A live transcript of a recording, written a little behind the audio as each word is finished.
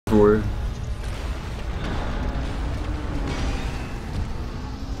for.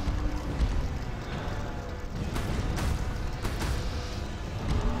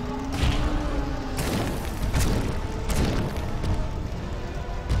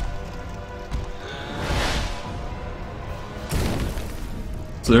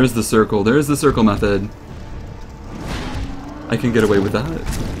 So there's the circle. There's the circle method. I can get away with that.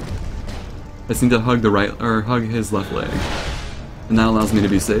 I just need to hug the right, or hug his left leg. And that allows me to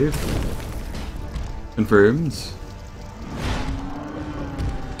be safe. Confirmed.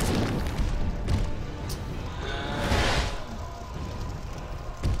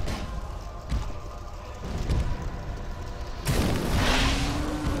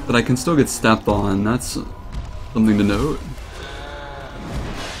 But I can still get stepped on. That's something to note.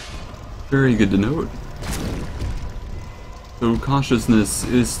 Very good to note. So cautiousness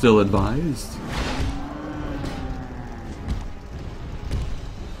is still advised.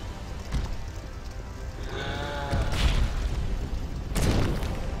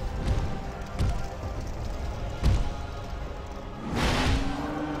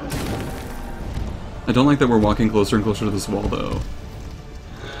 I don't like that we're walking closer and closer to this wall though.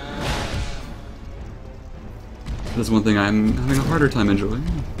 That's one thing I'm having a harder time enjoying.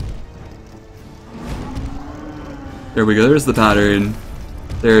 There we go, there's the pattern.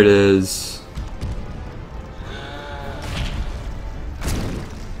 There it is.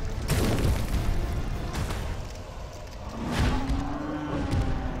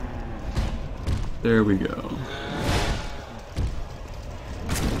 There we go.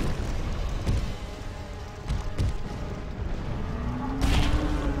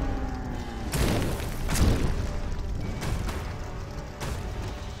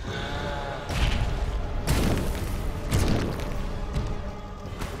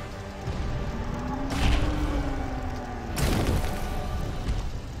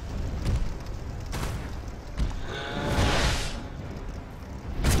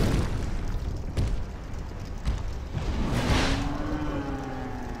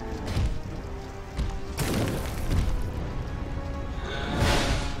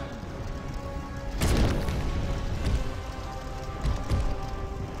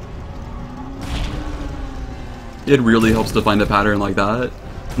 It really helps to find a pattern like that,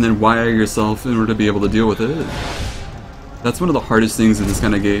 and then wire yourself in order to be able to deal with it. That's one of the hardest things in this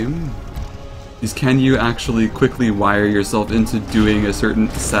kind of game, is can you actually quickly wire yourself into doing a certain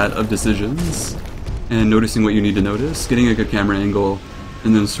set of decisions, and noticing what you need to notice, getting a good camera angle,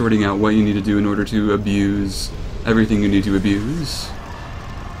 and then sorting out what you need to do in order to abuse everything you need to abuse.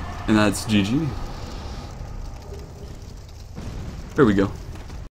 And that's GG. There we go.